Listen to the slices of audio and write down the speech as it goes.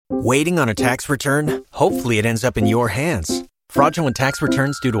Waiting on a tax return? Hopefully it ends up in your hands. Fraudulent tax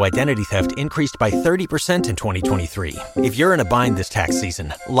returns due to identity theft increased by 30% in 2023. If you're in a bind this tax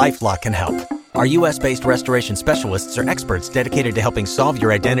season, LifeLock can help. Our U.S.-based restoration specialists are experts dedicated to helping solve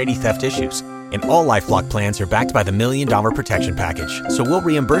your identity theft issues. And all LifeLock plans are backed by the $1 Million Protection Package. So we'll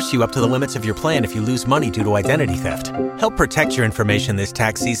reimburse you up to the limits of your plan if you lose money due to identity theft. Help protect your information this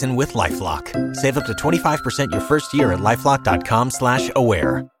tax season with LifeLock. Save up to 25% your first year at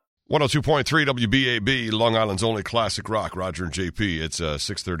LifeLock.com/aware. 102.3 WBAB, Long Island's only classic rock. Roger and JP. It's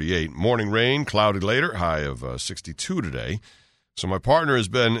 6:38. Morning rain, cloudy later, high of 62 today. So my partner has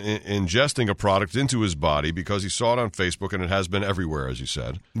been ingesting a product into his body because he saw it on Facebook, and it has been everywhere, as you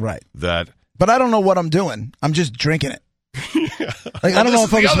said. Right. But I don't know what I'm doing. I'm just drinking it. Like, I don't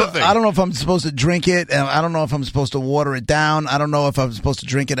know if I'm supposed to drink it, and I don't know if I'm supposed to water it down. I don't know if I'm supposed to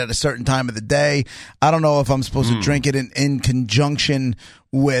drink it at a certain time of the day. I don't know if I'm supposed to drink it in conjunction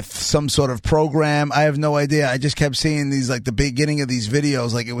with some sort of program. I have no idea. I just kept seeing these, like, the beginning of these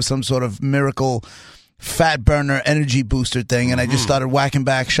videos, like it was some sort of miracle fat burner energy booster thing, and I just started whacking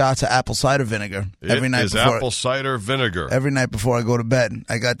back shots of apple cider vinegar every night. Apple cider vinegar every night before I go to bed.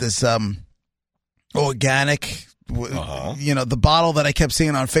 I got this organic. You know, the bottle that I kept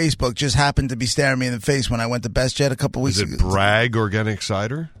seeing on Facebook just happened to be staring me in the face when I went to Best Jet a couple weeks ago. Is it Bragg Organic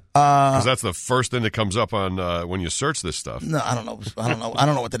Cider? Because that's the first thing that comes up on when you search this stuff. No, I don't know. I don't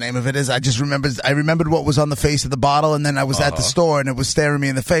know what the name of it is. I remembered what was on the face of the bottle, and then I was at the store and it was staring me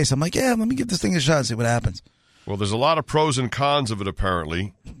in the face. I'm like, yeah, let me give this thing a shot and see what happens. Well, there's a lot of pros and cons of it,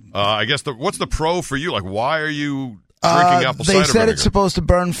 apparently. I guess what's the pro for you? Like, why are you drinking apple cider vinegar? They said it's supposed to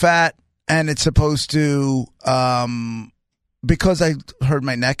burn fat. And it's supposed to, because I hurt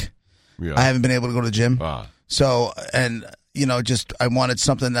my neck, I haven't been able to go to the gym. So, and, you know, just I wanted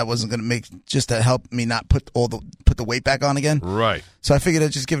something that wasn't going to just to help me not put the weight back on again. Right. So I figured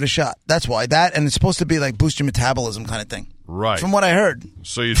I'd just give it a shot. That's why. And it's supposed to be like boost your metabolism kind of thing. Right. From what I heard.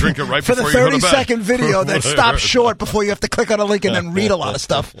 So you drink it right for before the you go to bed. 30-second video that stops short before you have to click on a link and then read a lot of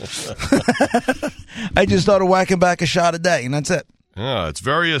stuff. I just started whacking back a shot a day, and that's it. Yeah, it's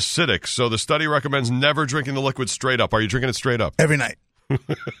very acidic, so the study recommends never drinking the liquid straight up. Are you drinking it straight up? Every night.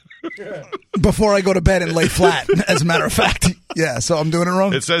 Before I go to bed and lay flat, as a matter of fact. Yeah, so I'm doing it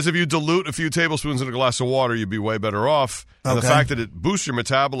wrong? It says if you dilute a few tablespoons in a glass of water, you'd be way better off. And the fact that it boosts your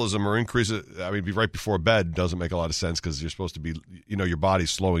metabolism or increases it, I mean, right before bed doesn't make a lot of sense because you're supposed to be, you know, your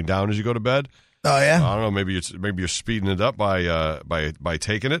body's slowing down as you go to bed. Oh, yeah? I don't know, maybe you're speeding it up by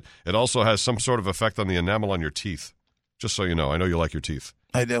taking it. It also has some sort of effect on the enamel on your teeth. Just so you know, I know you like your teeth.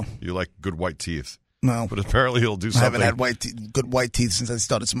 I do. You like good white teeth. No. But apparently it'll do something. I haven't had good white teeth since I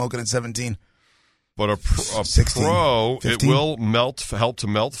started smoking at 17. But a 16, pro, 15? it will help to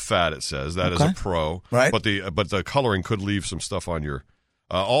melt fat, it says. That is a pro. Right. But the coloring could leave some stuff on your...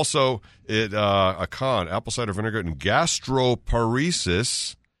 also, a con, apple cider vinegar and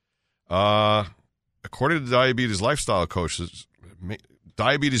gastroparesis. According to the diabetes lifestyle coaches...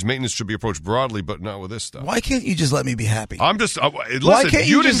 Diabetes maintenance should be approached broadly, but not with this stuff. Why can't you just let me be happy? I'm just... listen,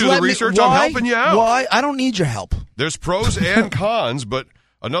 you didn't do the research. I'm helping you out. Why? I don't need your help. There's pros and cons, but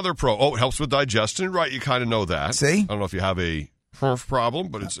another pro... Oh, it helps with digestion. Right, you kind of know that. See? I don't know if you have a problem,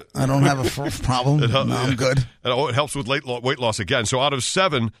 but it's... I don't have a problem. No, I'm good. It helps with weight loss again. So out of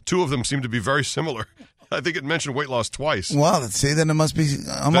 7, 2 of them seem to be very similar. I think it mentioned weight loss twice. Well, see, then it must be...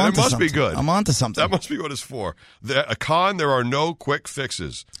 I'm on to something. It must be good. I'm on to something. That must be what it's for. A con, there are no quick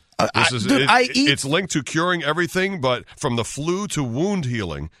fixes. It's linked to curing everything, but from the flu to wound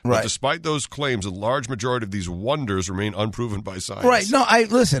healing. Right. But despite those claims, a large majority of these wonders remain unproven by science. Right. No, I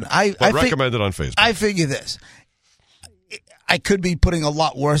recommend it on Facebook. I figure this. I could be putting a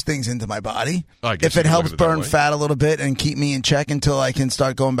lot worse things into my body. If it helps burn fat a little bit and keep me in check until I can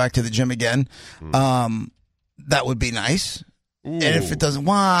start going back to the gym again, that would be nice. Ooh. And if it doesn't,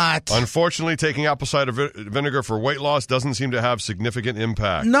 what? Unfortunately, taking apple cider vinegar for weight loss doesn't seem to have significant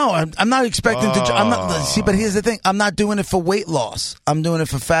impact. No, I'm not expecting to. See, but here's the thing. I'm not doing it for weight loss. I'm doing it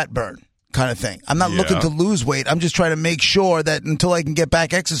for fat burn kind of thing. I'm not looking to lose weight. I'm just trying to make sure that until I can get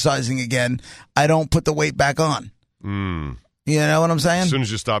back exercising again, I don't put the weight back on. You know what I'm saying? As soon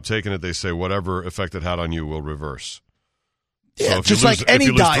as you stop taking it, they say whatever effect it had on you will reverse. Yeah, so just like any diet.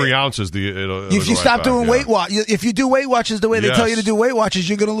 If you lose 3 ounces, if you stop doing Weight Watch, if you do Weight Watchers the way they tell you to do Weight Watchers,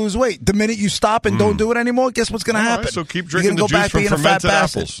 you're going to lose weight. The minute you stop and don't do it anymore, guess what's going to happen? Right, so keep drinking the juice from fermented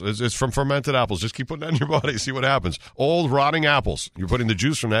apples. It's from fermented apples. Just keep putting that in your body, see what happens. Old rotting apples. You're putting the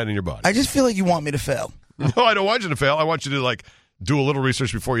juice from that in your body. I just feel like you want me to fail. No, I don't want you to fail. I want you to do a little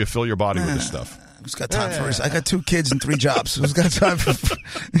research before you fill your body with this stuff. Who's got time for this? I got 2 kids and 3 jobs. Who's got time for,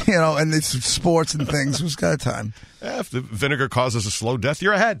 and it's sports and things. Who's got time? If the vinegar causes a slow death,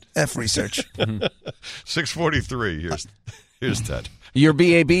 you're ahead. F research. 6:43. Here's Ted. Your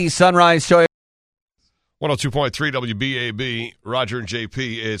BAB Sunrise Show. 102.3 WBAB, Roger and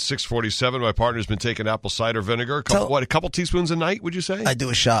JP. It's 6:47. My partner's been taking apple cider vinegar. A couple teaspoons a night, would you say? I do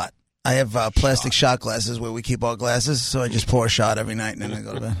a shot. I have plastic shot glasses where we keep our glasses, so I just pour a shot every night and then I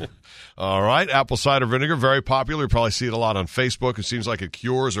go to bed. All right. Apple cider vinegar, very popular. You probably see it a lot on Facebook. It seems like it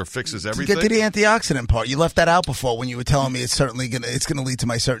cures or fixes everything. To get to the antioxidant part, you left that out before when you were telling me it's gonna lead to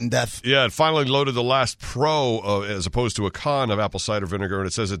my certain death. Yeah, it finally loaded the last pro as opposed to a con of apple cider vinegar, and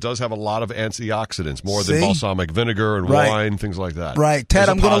it says it does have a lot of antioxidants, more than balsamic vinegar and wine, things like that. Right. Ted,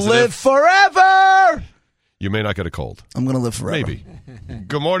 I'm going to live forever! You may not get a cold. I'm going to live forever. Maybe.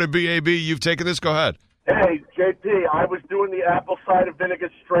 Good morning, BAB. You've taken this. Go ahead. Hey, JP, I was doing the apple cider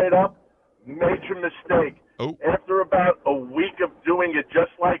vinegar straight up. Major mistake. Oh. After about a week of doing it just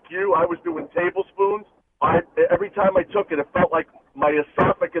like you, I was doing tablespoons. Every time I took it, it felt like my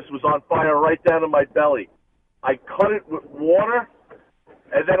esophagus was on fire right down in my belly. I cut it with water,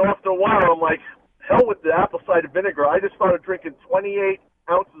 and then after a while, I'm like, hell with the apple cider vinegar. I just started drinking 28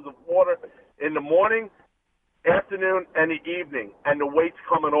 ounces of water in the morning, afternoon, and the evening, and the weight's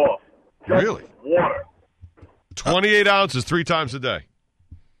coming off. Just really? Water. 28 ounces 3 times a day.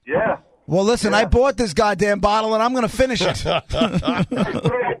 Yeah. Well, listen, I bought this goddamn bottle, and I'm going to finish it. Put it on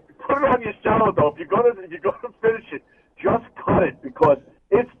your cello, though. If you're going to finish it, just cut it, because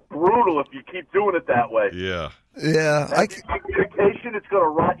it's brutal if you keep doing it that way. Yeah. Yeah. Medication, it's going to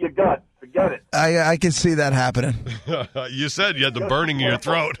rot your gut. Forget it. I can see that happening. You said you had the burning in your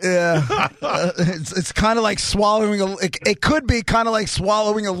throat. Yeah. It's kind of like swallowing it could be kind of like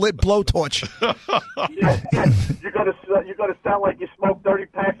swallowing a lit blowtorch. Yeah. You're gonna sound like you smoke 30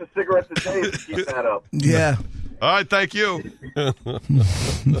 packs of cigarettes a day if you keep that up. Yeah. All right, thank you.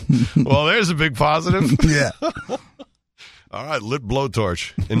 Well, there's a big positive. Yeah. All right, lit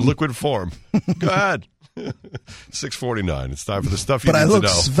blowtorch in liquid form. Go ahead. 6:49. It's time for the stuff you need to know. But I look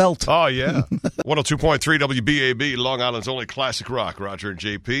svelte. Oh, yeah. 102.3 WBAB, Long Island's only classic rock. Roger and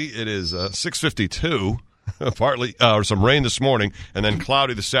JP. It is 6:52. Partly some rain this morning and then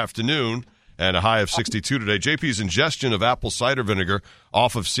cloudy this afternoon and a high of 62 today. JP's ingestion of apple cider vinegar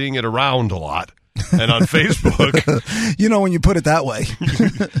off of seeing it around a lot. And on Facebook. When you put it that way.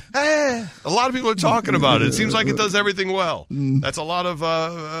 A lot of people are talking about it. It seems like it does everything well. That's a lot of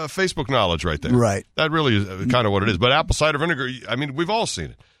Facebook knowledge right there. Right. That really is kind of what it is. But apple cider vinegar, I mean, we've all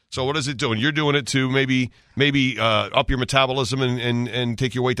seen it. So what is it doing? You're doing it to maybe up your metabolism and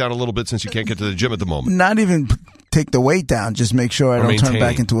take your weight down a little bit since you can't get to the gym at the moment. Not even take the weight down. Just make sure I don't turn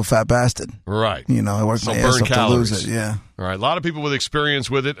back into a fat bastard. Right. I work my ass off to lose it. Yeah. All right. A lot of people with experience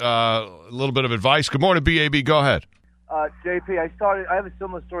with it. A little bit of advice. Good morning, BAB. Go ahead. JP, I have a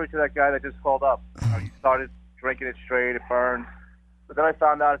similar story to that guy that just called up. He started drinking it straight. It burned. But then I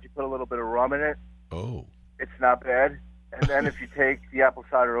found out if you put a little bit of rum in it, it's not bad. And then if you take the apple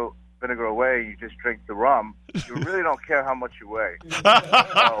cider vinegar away, you just drink the rum. You really don't care how much you weigh. So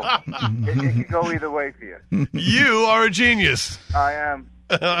it can go either way for you. You are a genius. I am.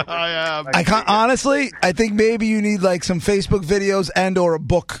 I am. Honestly, I think maybe you need like some Facebook videos and or a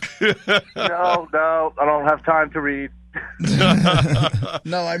book. No, I don't have time to read.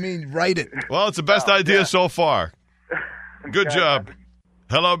 No, I mean write it. Well, it's the best idea so far. Good job.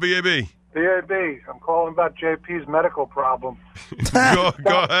 Hello, BAB. BAB, I'm calling about JP's medical problem. Go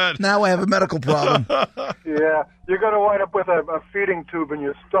ahead. Now I have a medical problem. Yeah, you're going to wind up with a feeding tube in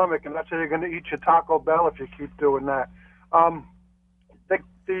your stomach, and that's how you're going to eat your Taco Bell if you keep doing that.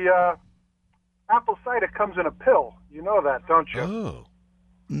 The apple cider comes in a pill. You know that, don't you? Oh.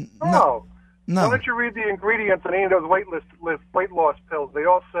 No. No. Why don't you read the ingredients on any of those weight loss pills? They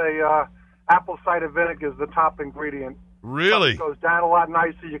all say apple cider vinegar is the top ingredient. Really? It goes down a lot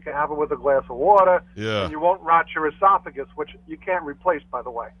nicer. You can have it with a glass of water. Yeah. And you won't rot your esophagus, which you can't replace, by the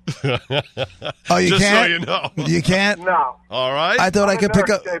way. Oh, you Just can't? so you know. You can't? No. All right. I thought I could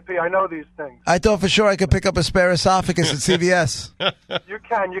pick up. JP, I know these things. I thought for sure I could pick up a spare esophagus at CVS. You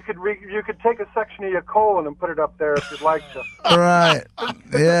can. You could take a section of your colon and put it up there if you'd like to. Right.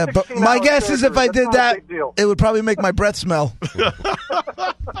 Yeah, but my guess is if I did that, it would probably make my breath smell.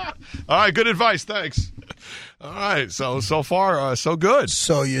 All right. Good advice. Thanks. All right. So far, so good.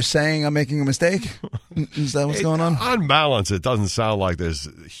 So you're saying I'm making a mistake? Is that what's going on? On balance, it doesn't sound like there's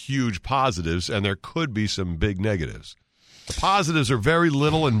huge positives, and there could be some big negatives. The positives are very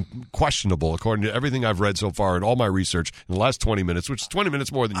little and questionable, according to everything I've read so far in all my research in the last 20 minutes, which is 20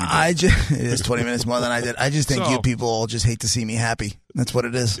 minutes more than you did. It is 20 minutes more than I did. I just think you people all just hate to see me happy. That's what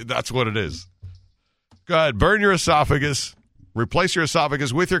it is. That's what it is. Go ahead. Burn your esophagus. Replace your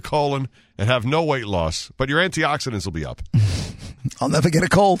esophagus with your colon and have no weight loss. But your antioxidants will be up. I'll never get a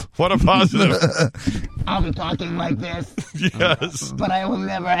cold. What a positive. I'll be talking like this. Yes. But I will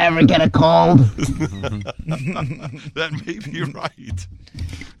never, ever get a cold. That may be right.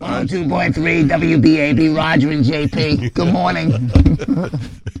 102.3 WBAB, Roger and JP. Good morning.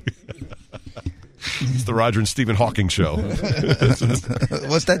 It's the Roger and Stephen Hawking show.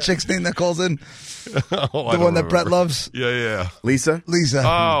 What's that chick's name that calls in? The one that Brett loves? Yeah. Lisa?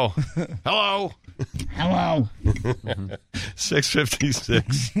 Oh, hello. Hello.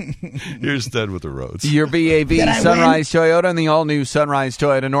 6:56. Here's Ted with the roads. Your BAB Did I Sunrise Toyota and the all-new Sunrise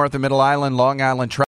Toyota North and Middle Island, Long Island